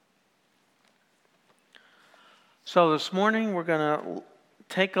So this morning we're going to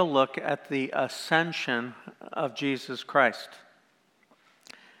take a look at the Ascension of Jesus Christ.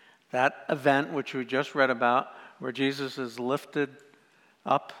 That event which we just read about, where Jesus is lifted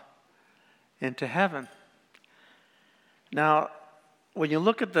up into heaven. Now, when you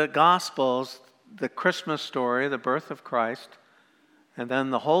look at the Gospels, the Christmas story, the birth of Christ, and then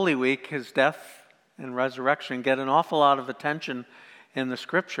the Holy Week, his death and resurrection, get an awful lot of attention in the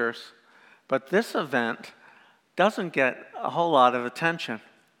Scriptures. But this event doesn't get a whole lot of attention.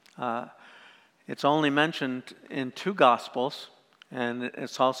 It's only mentioned in 2 Gospels, and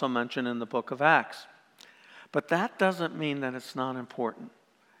it's also mentioned in the book of Acts. But that doesn't mean that it's not important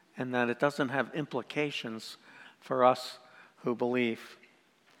and that it doesn't have implications for us who believe.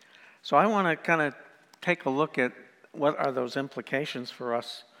 So I want to kind of take a look at what are those implications for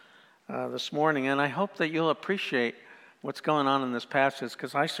us this morning, and I hope that you'll appreciate what's going on in this passage,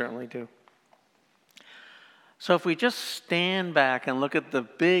 because I certainly do. So if we just stand back and look at the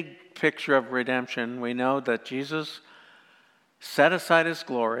big picture of redemption, we know that Jesus set aside his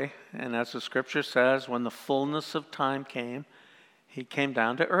glory, and as the scripture says, when the fullness of time came, he came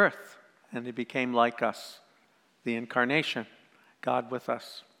down to earth, and he became like us, the incarnation, God with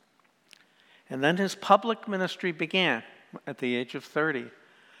us. And then his public ministry began at the age of 30.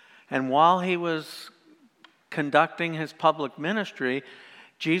 And while he was conducting his public ministry,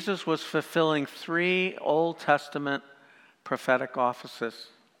 Jesus was fulfilling 3 Old Testament prophetic offices.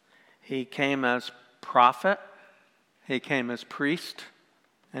 He came as prophet, he came as priest,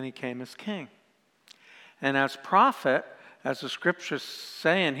 and he came as king. And as prophet, as the scriptures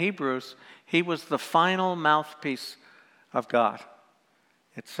say in Hebrews, he was the final mouthpiece of God.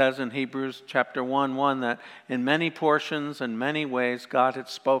 It says in Hebrews chapter 1:1 that in many portions and many ways God had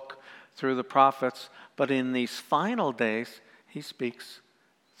spoke through the prophets, but in these final days he speaks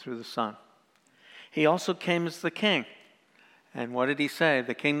through the Son. He also came as the king. And what did he say?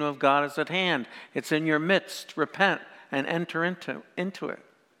 The kingdom of God is at hand. It's in your midst. Repent and enter into it.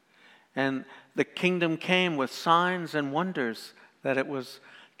 And the kingdom came with signs and wonders, that it was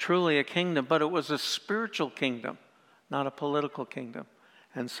truly a kingdom, but it was a spiritual kingdom, not a political kingdom.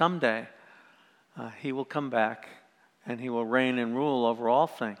 And someday he will come back and he will reign and rule over all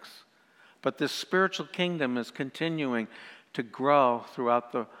things. But this spiritual kingdom is continuing to grow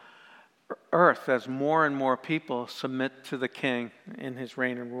throughout the earth as more and more people submit to the king in his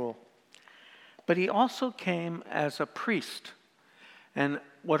reign and rule. But he also came as a priest. And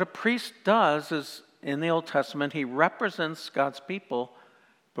what a priest does is, in the Old Testament, he represents God's people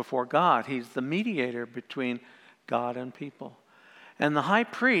before God. He's the mediator between God and people. And the high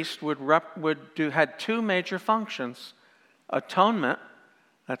priest had 2 major functions: atonement,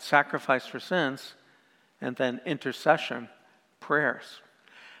 that's sacrifice for sins, and then intercession, prayers.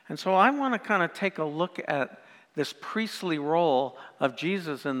 And so I want to kind of take a look at this priestly role of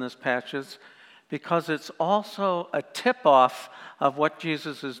Jesus in this passage, because it's also a tip-off of what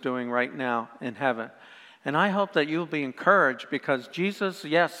Jesus is doing right now in heaven. And I hope that you'll be encouraged, because Jesus,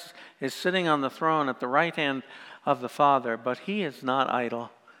 yes, is sitting on the throne at the right hand of the Father, but he is not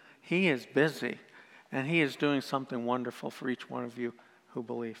idle. He is busy, and he is doing something wonderful for each one of you who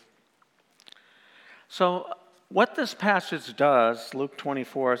believe. So what this passage does, Luke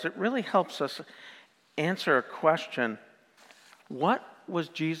 24, is it really helps us answer a question: what was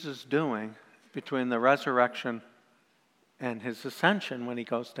Jesus doing between the resurrection and his ascension when he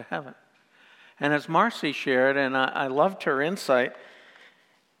goes to heaven? And as Marcy shared, and I loved her insight,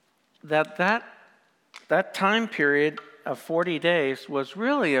 that time period of 40 days was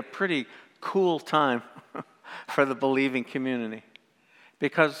really a pretty cool time for the believing community,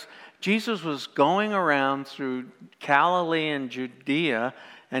 because Jesus was going around through Galilee and Judea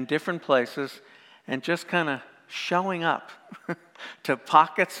and different places and just kind of showing up to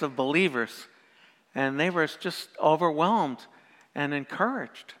pockets of believers. And they were just overwhelmed and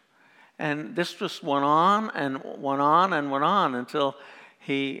encouraged. And this just went on and went on and went on until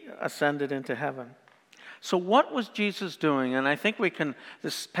he ascended into heaven. So what was Jesus doing? And I think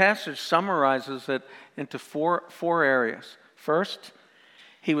this passage summarizes it into four areas. First,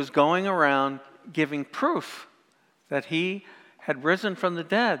 he was going around giving proof that he had risen from the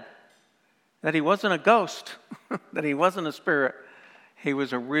dead, that he wasn't a ghost, that he wasn't a spirit. He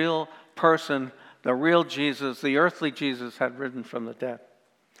was a real person. The real Jesus, the earthly Jesus, had risen from the dead.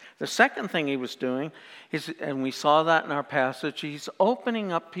 The second thing he was doing is, and we saw that in our passage, he's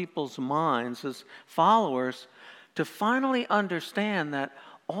opening up people's minds as followers to finally understand that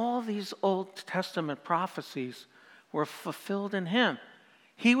all these Old Testament prophecies were fulfilled in him.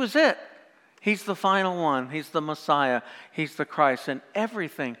 He was it. He's the final one. He's the Messiah. He's the Christ. And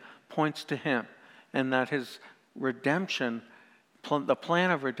everything points to him. And that his redemption, the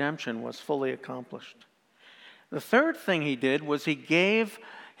plan of redemption was fully accomplished. The third thing he did was he gave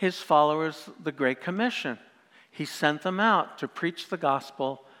his followers the Great Commission. He sent them out to preach the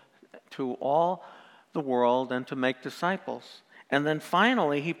gospel to all the world and to make disciples. And then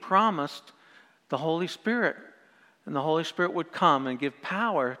finally, he promised the Holy Spirit. And the Holy Spirit would come and give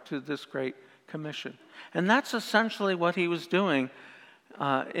power to this Great Commission. And that's essentially what he was doing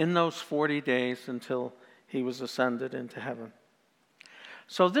in those 40 days until he was ascended into heaven.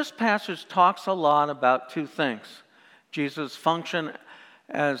 So this passage talks a lot about two things. Jesus' function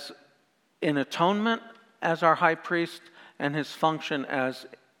as in atonement as our high priest, and his function as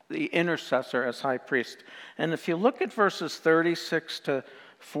the intercessor as high priest. And if you look at verses 36 to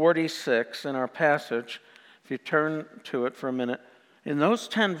 46 in our passage, if you turn to it for a minute, in those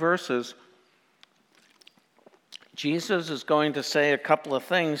 10 verses, Jesus is going to say a couple of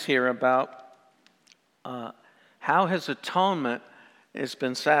things here about how his atonement has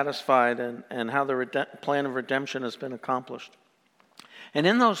been satisfied and how the plan of redemption has been accomplished. And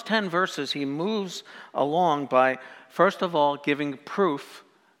in those 10 verses, he moves along by, first of all, giving proof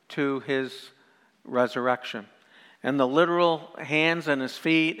to his resurrection. And the literal hands and his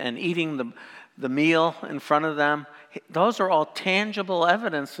feet and eating the meal in front of them, those are all tangible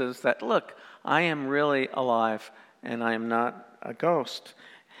evidences that, look, I am really alive and I am not a ghost.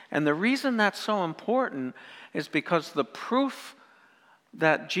 And the reason that's so important is because the proof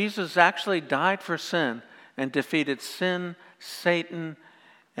that Jesus actually died for sin and defeated sin, Satan,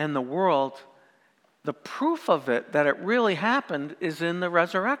 and the world, the proof of it, that it really happened, is in the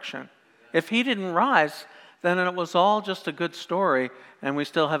resurrection. If he didn't rise, then it was all just a good story and we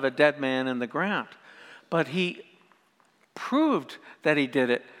still have a dead man in the ground. But he proved that he did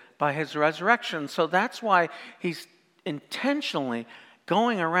it by his resurrection. So that's why he's intentionally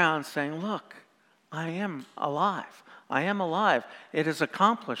going around saying, look, I am alive. I am alive. It is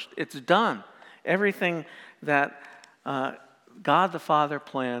accomplished. It's done. Everything that God the Father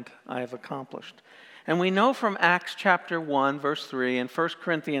planned, I have accomplished. And we know from Acts chapter 1, verse 3, and 1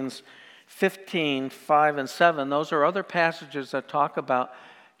 Corinthians 15, 5 and 7, those are other passages that talk about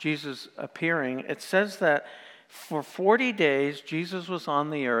Jesus appearing. It says that for 40 days, Jesus was on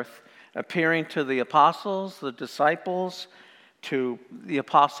the earth, appearing to the apostles, the disciples, to the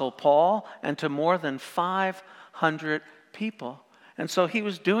apostle Paul, and to more than 500 people. And so he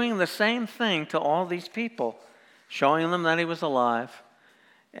was doing the same thing to all these people, showing them that he was alive.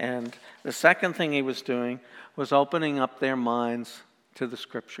 And the second thing he was doing was opening up their minds to the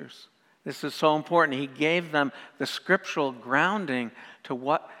Scriptures. This is so important. He gave them the scriptural grounding to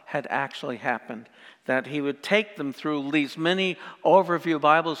what had actually happened, that he would take them through these many overview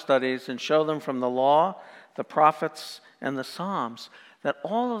Bible studies and show them from the law, the prophets, and the Psalms, that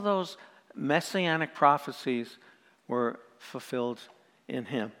all of those messianic prophecies were fulfilled in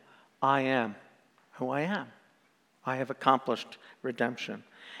him. I am who I am. I have accomplished redemption.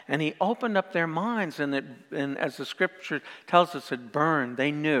 And he opened up their minds, and as the scripture tells us, it burned.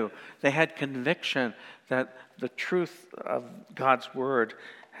 They knew. They had conviction that the truth of God's word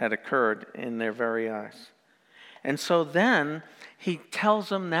had occurred in their very eyes. And so then he tells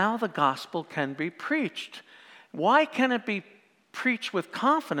them now the gospel can be preached. Why can it be preached with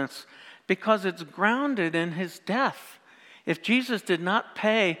confidence? Because it's grounded in his death. If Jesus did not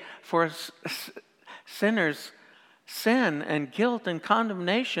pay for sinners' sin and guilt and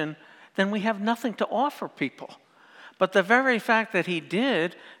condemnation, then we have nothing to offer people. But the very fact that he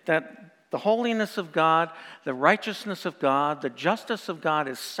did, that the holiness of God, the righteousness of God, the justice of God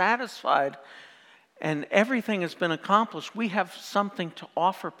is satisfied and everything has been accomplished, we have something to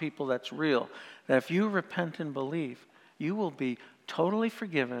offer people that's real. That if you repent and believe, you will be totally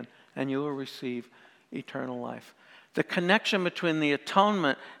forgiven and you will receive eternal life. The connection between the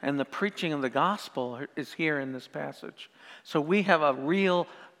atonement and the preaching of the gospel is here in this passage. So we have a real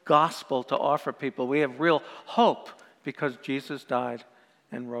gospel to offer people. We have real hope because Jesus died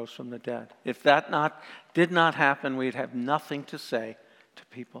and rose from the dead. If that did not happen, we'd have nothing to say to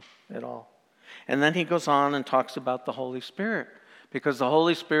people at all. And then he goes on and talks about the Holy Spirit, because the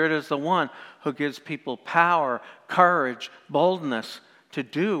Holy Spirit is the one who gives people power, courage, boldness to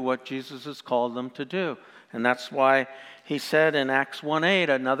do what Jesus has called them to do. And that's why he said in Acts 1:8,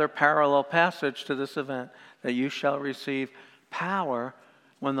 another parallel passage to this event, that you shall receive power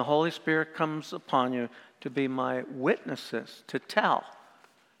when the Holy Spirit comes upon you to be my witnesses, to tell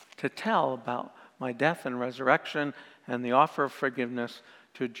about my death and resurrection and the offer of forgiveness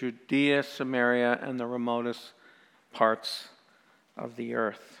to Judea, Samaria, and the remotest parts of the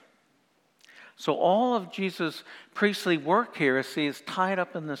earth. So all of Jesus' priestly work here is tied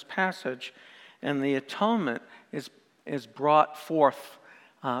up in this passage. And the atonement is brought forth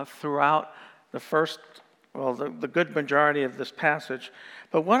throughout the good majority of this passage.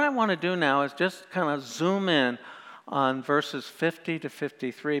 But what I want to do now is just kind of zoom in on verses 50 to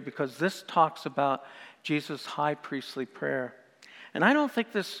 53, because this talks about Jesus' high priestly prayer. And I don't think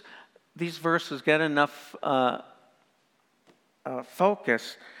these verses get enough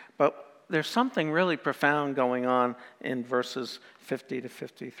focus, but there's something really profound going on in verses 50 to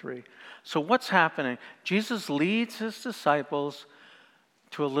 53. So what's happening? Jesus leads his disciples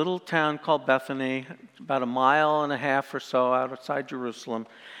to a little town called Bethany, about 1.5 miles or so outside Jerusalem,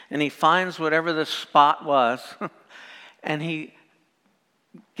 and he finds whatever this spot was, and he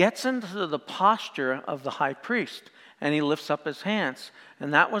gets into the posture of the high priest, and he lifts up his hands.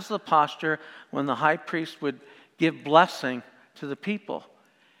 And that was the posture when the high priest would give blessing to the people.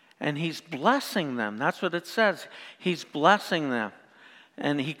 And he's blessing them. That's what it says. He's blessing them.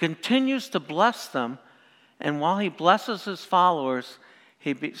 And he continues to bless them. And while he blesses his followers,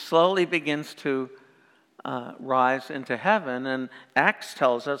 he slowly begins to rise into heaven. And Acts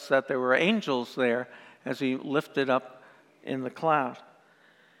tells us that there were angels there as he lifted up in the cloud.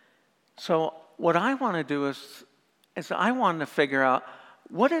 So what I want to do is I want to figure out,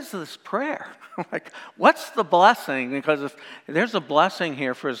 what is this prayer? Like, what's the blessing? Because if there's a blessing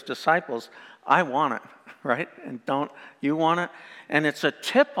here for his disciples, I want it, right? And don't you want it? And it's a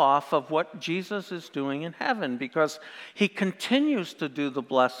tip-off of what Jesus is doing in heaven, because he continues to do the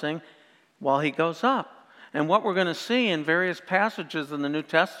blessing while he goes up. And what we're going to see in various passages in the New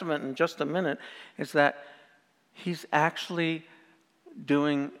Testament in just a minute is that he's actually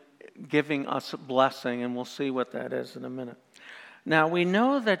giving us a blessing, and we'll see what that is in a minute. Now, we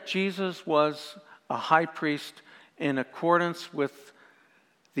know that Jesus was a high priest in accordance with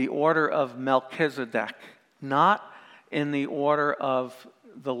the order of Melchizedek, not in the order of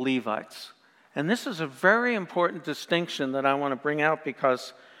the Levites. And this is a very important distinction that I want to bring out,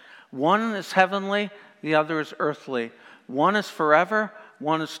 because one is heavenly, the other is earthly. One is forever,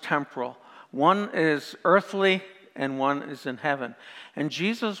 one is temporal. One is earthly, and one is in heaven. And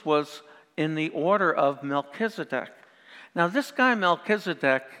Jesus was in the order of Melchizedek. Now, this guy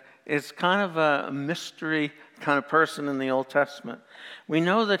Melchizedek is kind of a mystery kind of person in the Old Testament. We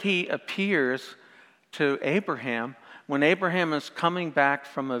know that he appears to Abraham when Abraham is coming back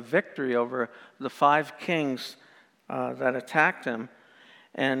from a victory over the 5 kings that attacked him,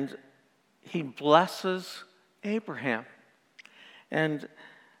 and he blesses Abraham. And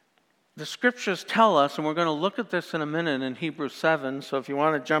the scriptures tell us, and we're going to look at this in a minute in Hebrews 7, so if you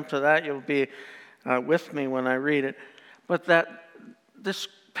want to jump to that, you'll be with me when I read it. But that this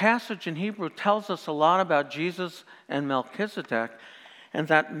passage in Hebrew tells us a lot about Jesus and Melchizedek, and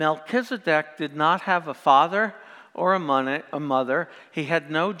that Melchizedek did not have a father or a mother. He had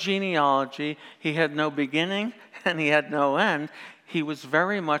no genealogy, he had no beginning, and he had no end. He was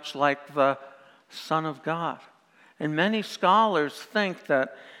very much like the Son of God. And many scholars think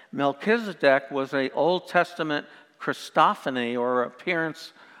that Melchizedek was an Old Testament Christophany, or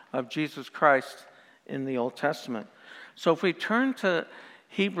appearance of Jesus Christ in the Old Testament. So if we turn to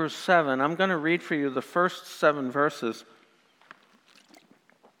Hebrews 7, I'm going to read for you the first 7 verses.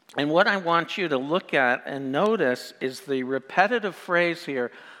 And what I want you to look at and notice is the repetitive phrase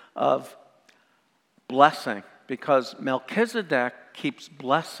here of blessing, because Melchizedek keeps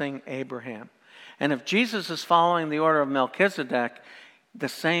blessing Abraham. And if Jesus is following the order of Melchizedek, the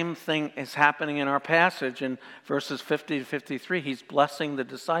same thing is happening in our passage in verses 50 to 53. He's blessing the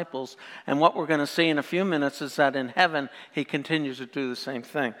disciples. And what we're going to see in a few minutes is that in heaven, he continues to do the same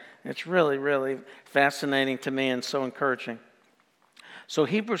thing. It's really, really fascinating to me and so encouraging. So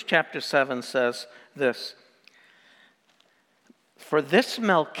Hebrews chapter 7 says this: "For this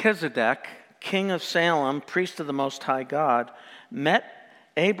Melchizedek, king of Salem, priest of the Most High God, met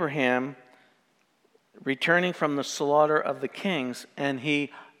Abraham returning from the slaughter of the kings, and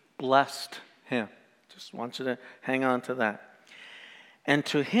he blessed him." Just want you to hang on to that. "And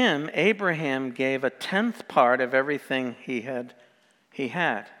to him Abraham gave a 10th part of everything he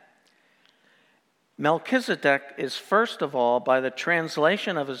had. Melchizedek is first of all, by the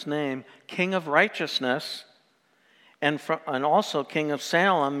translation of his name, King of Righteousness, and also King of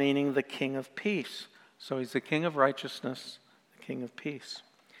Salem, meaning the King of Peace." So he's the King of Righteousness, the King of Peace.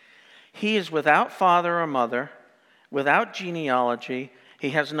 "He is without father or mother, without genealogy.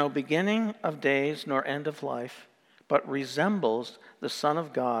 He has no beginning of days nor end of life, but resembles the Son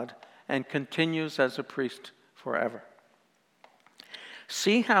of God and continues as a priest forever.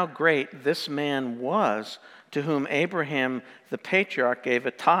 See how great this man was, to whom Abraham the patriarch gave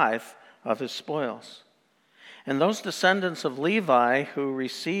a tithe of his spoils. And those descendants of Levi who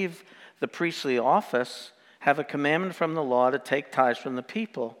receive the priestly office have a commandment from the law to take tithes from the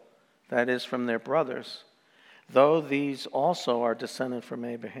people, that is, from their brothers, though these also are descended from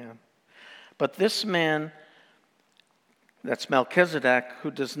Abraham. But this man, that's Melchizedek,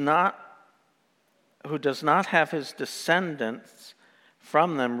 who does not have his descendants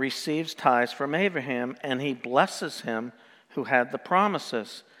from them, receives tithes from Abraham, and he blesses him who had the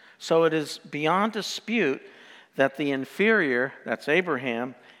promises. So it is beyond dispute that the inferior, that's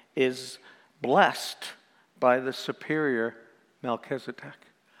Abraham, is blessed by the superior Melchizedek.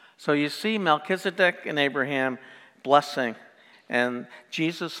 So you see Melchizedek and Abraham blessing, and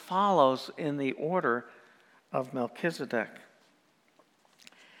Jesus follows in the order of Melchizedek.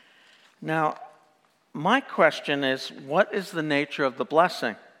 Now, my question is, what is the nature of the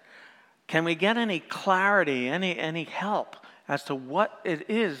blessing? Can we get any clarity, any help as to what it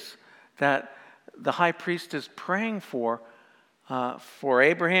is that the high priest is praying for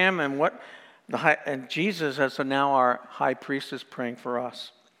Abraham, and Jesus, as now our high priest, is praying for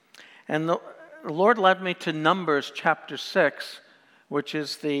us? And the Lord led me to Numbers chapter 6, which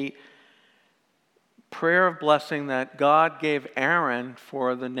is the prayer of blessing that God gave Aaron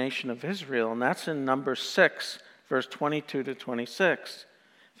for the nation of Israel. And that's in Numbers 6, verse 22 to 26.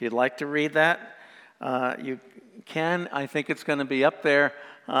 If you'd like to read that, you can. I think it's going to be up there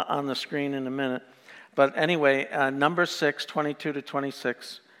on the screen in a minute. But anyway, Numbers 6, 22 to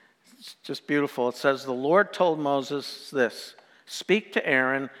 26. It's just beautiful. It says, "The Lord told Moses this, 'Speak to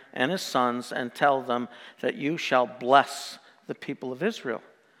Aaron and his sons and tell them that you shall bless the people of Israel.'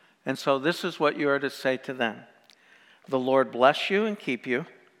 And so this is what you are to say to them. 'The Lord bless you and keep you.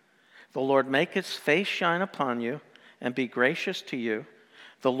 The Lord make his face shine upon you and be gracious to you.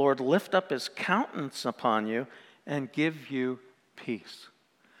 The Lord lift up his countenance upon you and give you peace.'"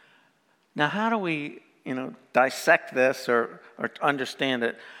 Now, how do we, dissect this or understand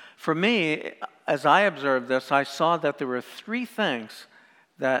it? For me, as I observed this, I saw that there were three things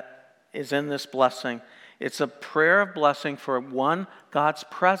that is in this blessing. It's a prayer of blessing for, one, God's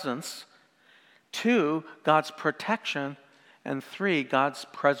presence, two, God's protection, and three, God's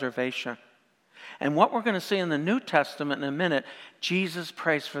preservation. And what we're going to see in the New Testament in a minute, Jesus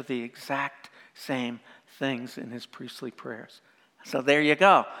prays for the exact same things in his priestly prayers. So there you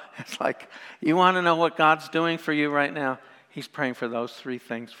go. It's like, you want to know what God's doing for you right now? He's praying for those three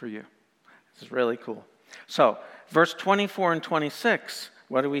things for you. This is really cool. So, verse 24 and 26,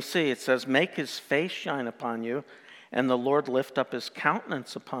 what do we see? It says, "Make his face shine upon you, and the Lord lift up his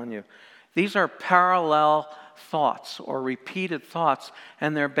countenance upon you." These are parallel thoughts or repeated thoughts,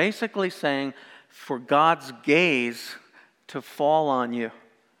 and they're basically saying for God's gaze to fall on you.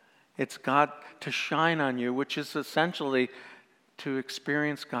 It's God to shine on you, which is essentially to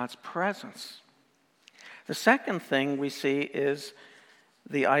experience God's presence. The second thing we see is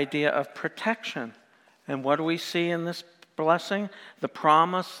the idea of protection. And what do we see in this blessing? The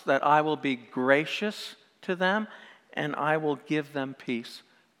promise that I will be gracious to them and I will give them peace.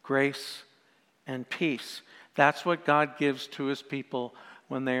 Grace and peace. That's what God gives to his people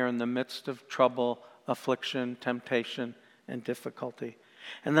when they are in the midst of trouble, affliction, temptation, and difficulty.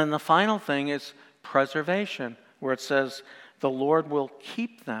 And then the final thing is preservation, where it says, "The Lord will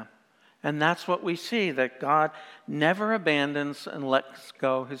keep them." And that's what we see, that God never abandons and lets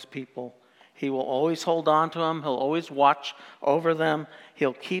go his people. He will always hold on to them. He'll always watch over them.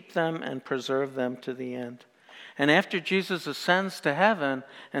 He'll keep them and preserve them to the end. And after Jesus ascends to heaven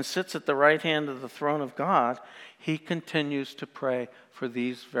and sits at the right hand of the throne of God, he continues to pray for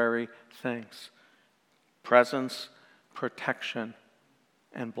these very things: presence, protection,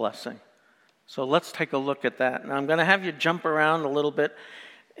 and blessing. So let's take a look at that. Now I'm going to have you jump around a little bit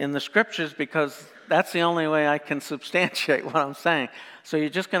in the scriptures because that's the only way I can substantiate what I'm saying. So you're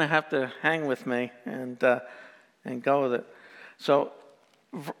just going to have to hang with me and go with it. So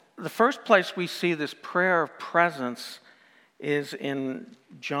the first place we see this prayer of presence is in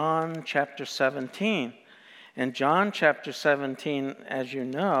John chapter 17. And John chapter 17, as you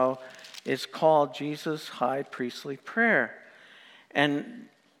know, is called Jesus' high priestly prayer. And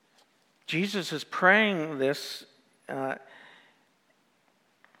Jesus is praying this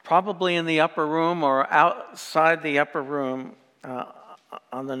probably in the upper room or outside the upper room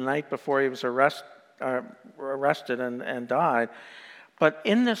on the night before he was arrested and died. But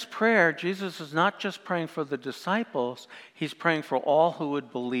in this prayer, Jesus is not just praying for the disciples, he's praying for all who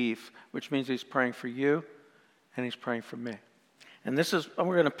would believe, which means he's praying for you and he's praying for me. And we're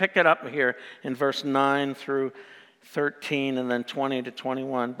going to pick it up here in verse 9 through 13 and then 20 to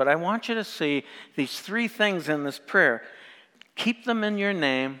 21. But I want you to see these three things in this prayer. Keep them in your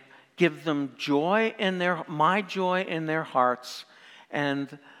name, give them my joy in their hearts,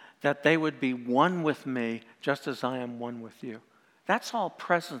 and that they would be one with me just as I am one with you. That's all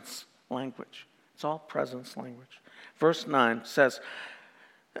presence language. It's all presence language. Verse 9 says,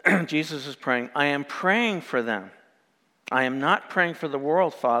 Jesus is praying, I am praying for them. I am not praying for the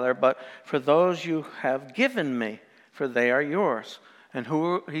world, Father, but for those you have given me, for they are yours. And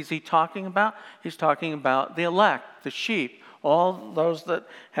who is he talking about? He's talking about the elect, the sheep, all those that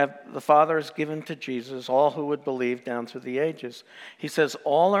have the Father has given to Jesus, all who would believe down through the ages. He says,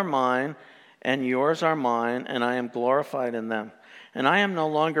 all are mine, and yours are mine, and I am glorified in them. And I am no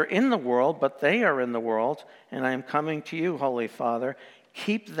longer in the world, but they are in the world, and I am coming to you, Holy Father.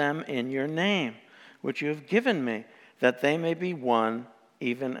 Keep them in your name, which you have given me, that they may be one,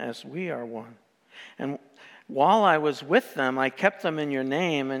 even as we are one. And while I was with them, I kept them in your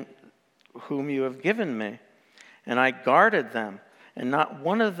name, and whom you have given me. And I guarded them, and not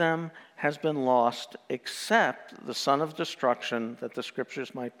one of them has been lost, except the son of destruction, that the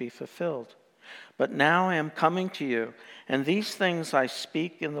scriptures might be fulfilled. But now I am coming to you, and these things I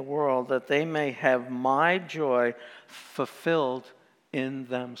speak in the world, that they may have my joy fulfilled in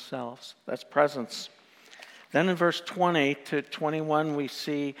themselves. That's presence. Then in verse 20 to 21, we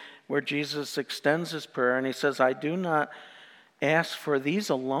see where Jesus extends his prayer, and he says, I do not ask for these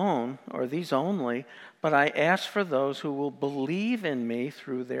alone, or these only, but I ask for those who will believe in me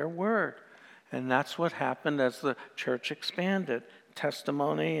through their word. And that's what happened as the church expanded.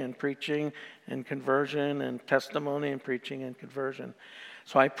 Testimony and preaching and conversion, and testimony and preaching and conversion.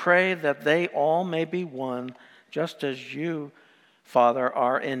 So I pray that they all may be one, just as you, Father,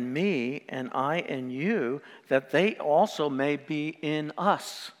 are in me and I in you, that they also may be in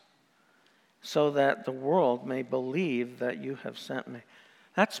us, so that the world may believe that you have sent me.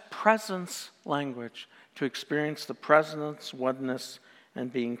 That's presence language, to experience the presence, oneness,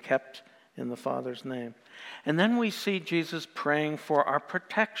 and being kept in the Father's name. And then we see Jesus praying for our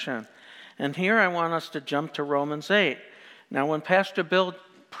protection. And here I want us to jump to Romans 8. Now, when Pastor Bill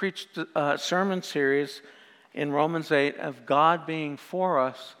preached a sermon series in Romans 8 of God being for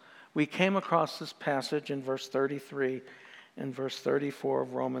us, we came across this passage in verse 33 and verse 34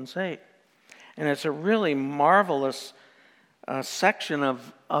 of Romans 8. And it's a really marvelous section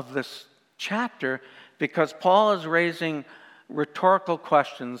of this chapter, because Paul is raising rhetorical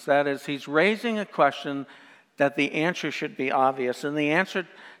questions. That is, he's raising a question that the answer should be obvious. And the answer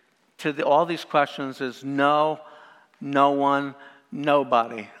to all these questions is no, no one,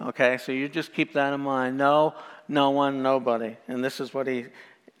 nobody. Okay, so you just keep that in mind. No, no one, nobody. And this is what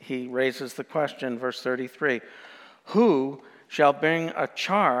he raises the question, verse 33. Who shall bring a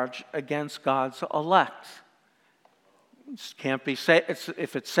charge against God's elect? It can't be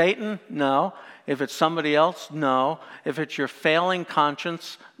if it's Satan, no. If it's somebody else, no. If it's your failing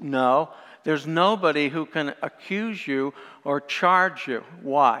conscience, no. There's nobody who can accuse you or charge you.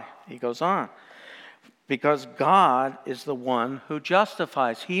 Why? He goes on. Because God is the one who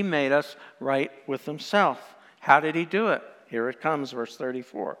justifies. He made us right with himself. How did he do it? Here it comes, verse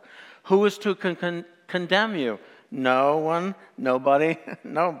 34. Who is to condemn you? No one, nobody,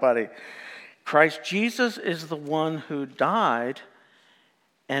 nobody. Christ Jesus is the one who died,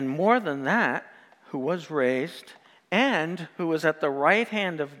 and more than that, who was raised, and who is at the right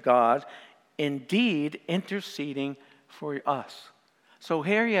hand of God, indeed interceding for us. So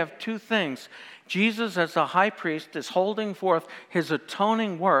here you have two things. Jesus, as the high priest, is holding forth his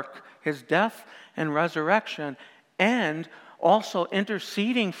atoning work, his death and resurrection, and also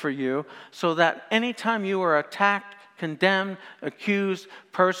interceding for you, so that anytime you are attacked, condemned, accused,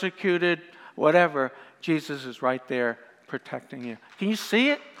 persecuted, whatever, Jesus is right there protecting you. Can you see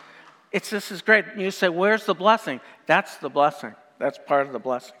it? This is great. You say, where's the blessing? That's the blessing. That's part of the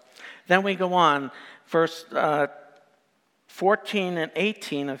blessing. Then we go on, verse 14 and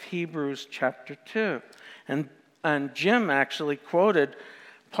 18 of Hebrews chapter 2. And Jim actually quoted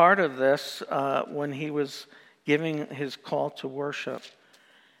part of this when he was giving his call to worship.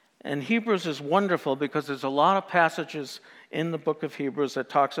 And Hebrews is wonderful because there's a lot of passages in the book of Hebrews that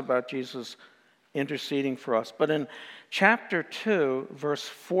talks about Jesus interceding for us. But in chapter 2, verse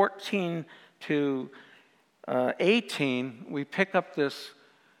 14 to 18, we pick up this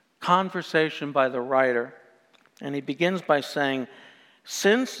conversation by the writer. And he begins by saying,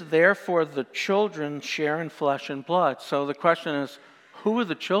 since therefore the children share in flesh and blood. So the question is, who are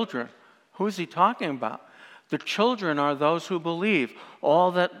the children? Who is he talking about? The children are those who believe,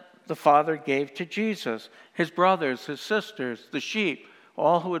 all that the Father gave to Jesus, his brothers, his sisters, the sheep,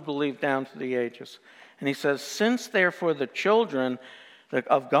 all who would believe down to the ages. And he says, since therefore the children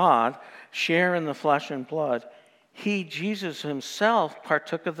of God share in the flesh and blood, he, Jesus himself,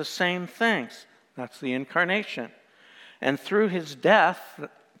 partook of the same things. That's the incarnation. And through his death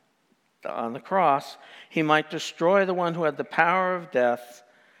on the cross, he might destroy the one who had the power of death,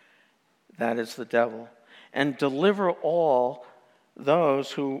 that is the devil, and deliver all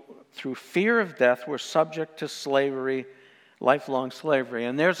those who, through fear of death, were subject to slavery, lifelong slavery.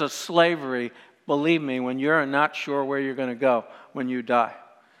 And there's a slavery, believe me, when you're not sure where you're going to go when you die.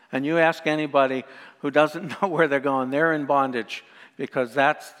 And you ask anybody who doesn't know where they're going, they're in bondage, because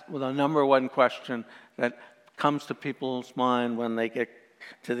that's the number one question that comes to people's mind when they get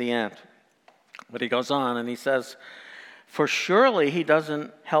to the end. But he goes on and he says, for surely he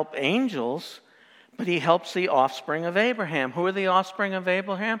doesn't help angels, but he helps the offspring of Abraham. Who are the offspring of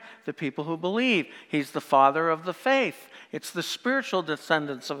Abraham? The people who believe. He's the father of the faith. It's the spiritual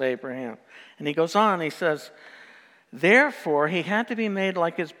descendants of Abraham. And he goes on, he says, therefore he had to be made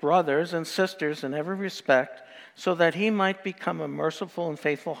like his brothers and sisters in every respect, so that he might become a merciful and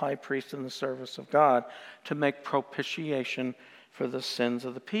faithful high priest in the service of God, to make propitiation for the sins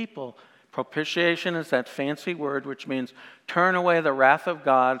of the people. Propitiation is that fancy word which means turn away the wrath of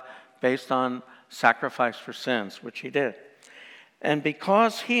God based on sacrifice for sins, which he did. And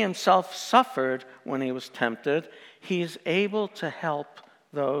because he himself suffered when he was tempted, he is able to help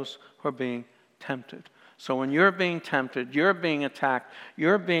those who are being tempted. So when you're being tempted, you're being attacked,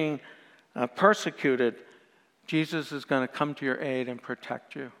 you're being persecuted, Jesus is going to come to your aid and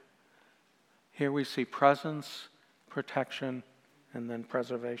protect you. Here we see presence, protection, and then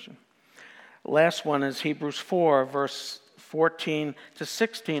preservation. Last one is Hebrews 4, verse 14 to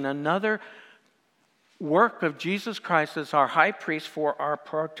 16. Another work of Jesus Christ as our high priest for our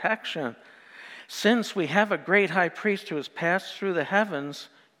protection. Since we have a great high priest who has passed through the heavens,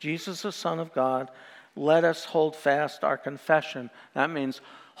 Jesus the Son of God, let us hold fast our confession. That means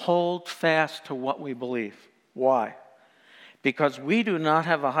hold fast to what we believe. Why? Because we do not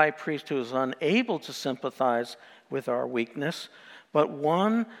have a high priest who is unable to sympathize with our weakness, but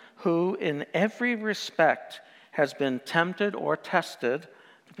one who in every respect has been tempted or tested,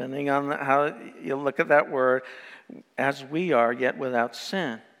 depending on how you look at that word, as we are, yet without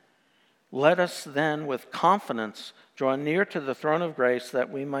sin. Let us then with confidence draw near to the throne of grace,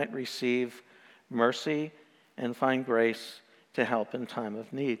 that we might receive mercy and find grace to help in time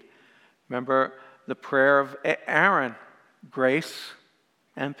of need. Remember the prayer of Aaron, grace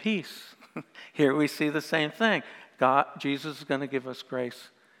and peace. Here we see the same thing. Jesus is going to give us grace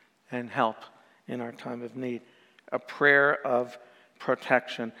and help in our time of need. A prayer of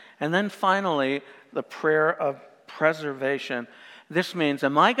protection. And then finally, the prayer of preservation. This means,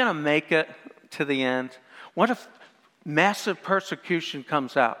 am I going to make it to the end? What if massive persecution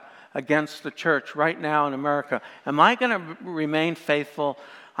comes out against the church right now in America? Am I going to remain faithful?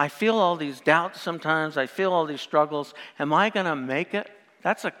 I feel all these doubts sometimes. I feel all these struggles. Am I going to make it?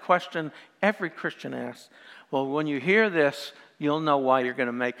 That's a question every Christian asks. Well, when you hear this, you'll know why you're going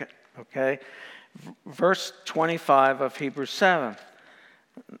to make it, okay? Verse 25 of Hebrews 7.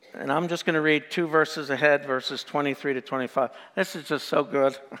 And I'm just going to read 2 verses ahead, verses 23 to 25. This is just so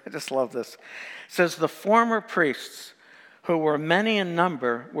good. I just love this. It says, the former priests, who were many in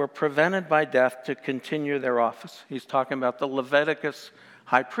number, were prevented by death to continue their office. He's talking about the Leviticus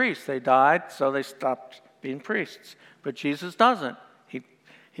high priests. They died, so they stopped being priests. But Jesus doesn't.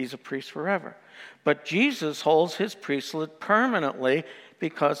 He's a priest forever. But Jesus holds his priesthood permanently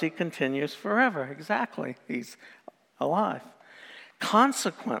because he continues forever. Exactly. He's alive.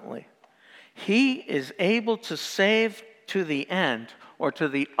 Consequently, he is able to save to the end, or to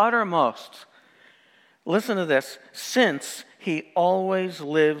the uttermost. Listen to this. Since he always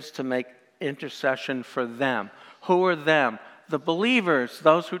lives to make intercession for them. Who are them? The believers,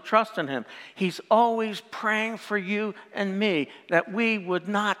 those who trust in him. He's always praying for you and me that we would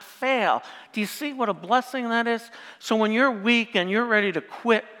not fail. Do you see what a blessing that is? So when you're weak and you're ready to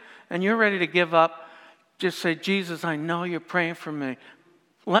quit and you're ready to give up, just say, Jesus, I know you're praying for me.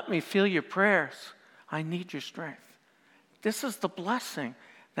 Let me feel your prayers. I need your strength. This is the blessing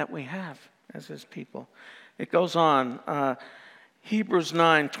that we have as his people. It goes on. Hebrews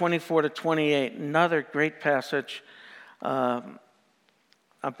 9, 24 to 28, another great passage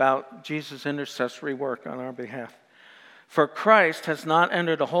about Jesus' intercessory work on our behalf. For Christ has not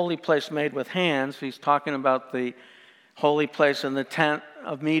entered a holy place made with hands. He's talking about the holy place in the tent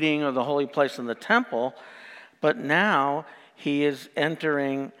of meeting, or the holy place in the temple. But now he is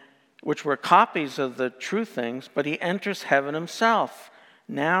entering, which were copies of the true things, but he enters heaven himself,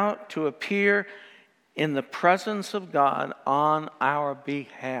 now to appear in the presence of God on our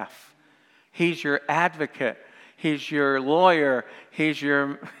behalf. He's your advocate. He's your lawyer. He's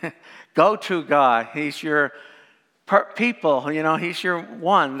your go-to guy. He's your people. He's your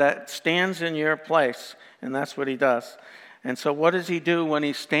one that stands in your place, and that's what he does. And so what does he do when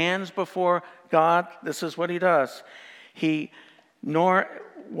he stands before God? This is what he does. Nor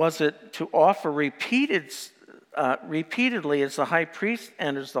was it to offer repeatedly as the high priest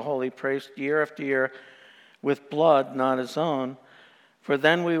enters the holy place year after year with blood not his own, for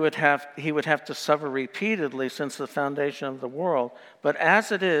then he would have to suffer repeatedly since the foundation of the world. But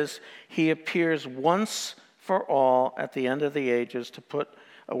as it is, he appears once for all at the end of the ages to put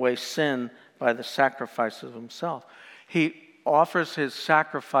away sin by the sacrifice of himself. He offers his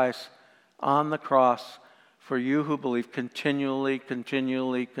sacrifice on the cross for you who believe continually,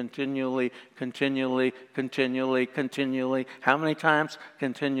 continually, continually, continually, continually, continually. How many times?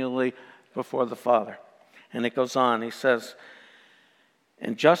 Continually before the Father. And it goes on. He says,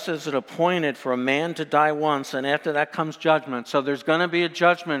 and just as it appointed for a man to die once, and after that comes judgment. So there's going to be a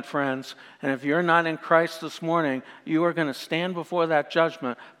judgment, friends. And if you're not in Christ this morning, you are going to stand before that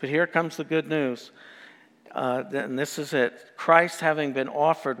judgment. But here comes the good news. And this is it. Christ, having been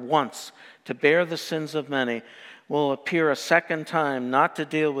offered once to bear the sins of many, will appear a second time, not to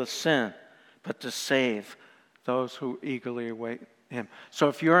deal with sin, but to save those who eagerly await him. So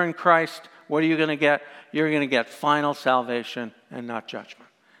if you're in Christ, what are you going to get? You're going to get final salvation and not judgment.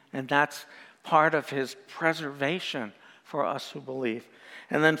 And that's part of his preservation for us who believe.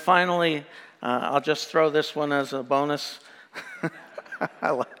 And then finally, I'll just throw this one as a bonus.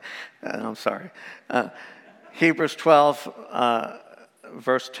 I'm sorry. Hebrews 12,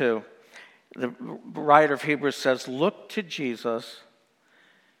 verse 2. The writer of Hebrews says, look to Jesus,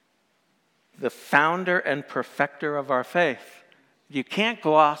 the founder and perfecter of our faith. You can't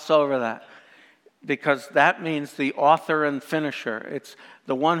gloss over that, because that means the author and finisher. It's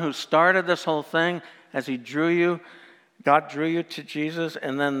the one who started this whole thing as he drew you. God drew you to Jesus,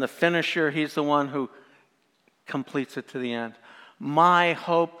 and then the finisher, he's the one who completes it to the end. My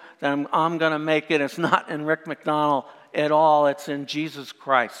hope that I'm going to make it is not in Rick McDonald at all. It's in Jesus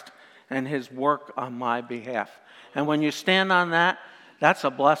Christ and his work on my behalf. And when you stand on that, that's a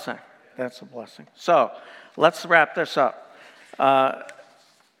blessing. That's a blessing. So let's wrap this up.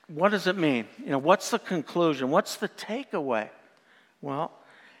 What does it mean? What's the conclusion? What's the takeaway? Well,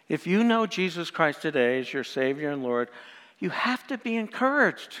 if you know Jesus Christ today as your Savior and Lord, you have to be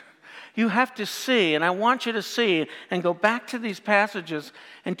encouraged. You have to see, and I want you to see, and go back to these passages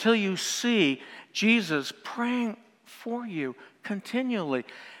until you see Jesus praying for you continually.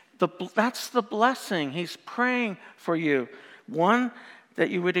 That's the blessing. He's praying for you. One, that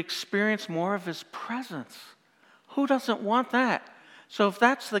you would experience more of his presence. Who doesn't want that? So if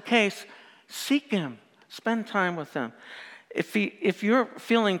that's the case, seek him. Spend time with him. If you're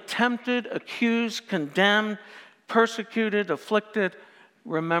feeling tempted, accused, condemned, persecuted, afflicted,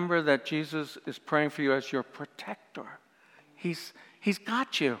 remember that Jesus is praying for you as your protector. He's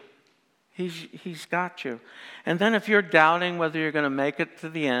got you. He's got you. And then if you're doubting whether you're going to make it to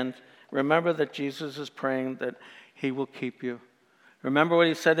the end, remember that Jesus is praying that he will keep you. Remember what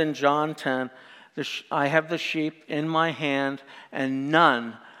he said in John 10, I have the sheep in my hand, and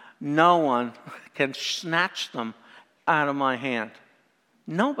no one can snatch them out of my hand.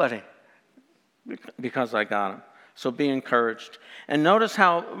 Nobody, because I got them. So be encouraged. And notice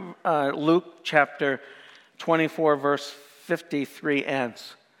how Luke chapter 24, verse 53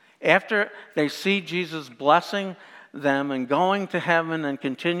 ends. After they see Jesus blessing them and going to heaven and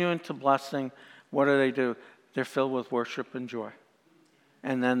continuing to blessing, what do? They're filled with worship and joy.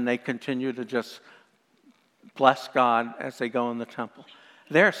 And then they continue to just bless God as they go in the temple.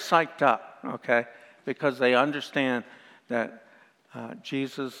 They're psyched up, okay, because they understand that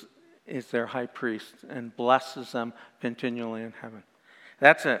Jesus is their high priest and blesses them continually in heaven.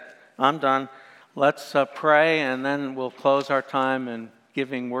 That's it. I'm done. Let's pray, and then we'll close our time in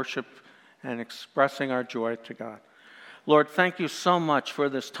giving worship and expressing our joy to God. Lord, thank you so much for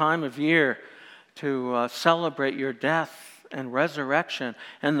this time of year to celebrate your death and resurrection.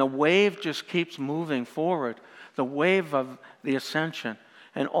 And the wave just keeps moving forward, the wave of the ascension,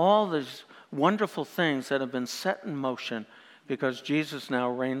 and all these wonderful things that have been set in motion because Jesus now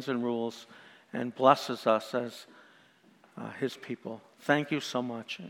reigns and rules and blesses us as his people. Thank you so much.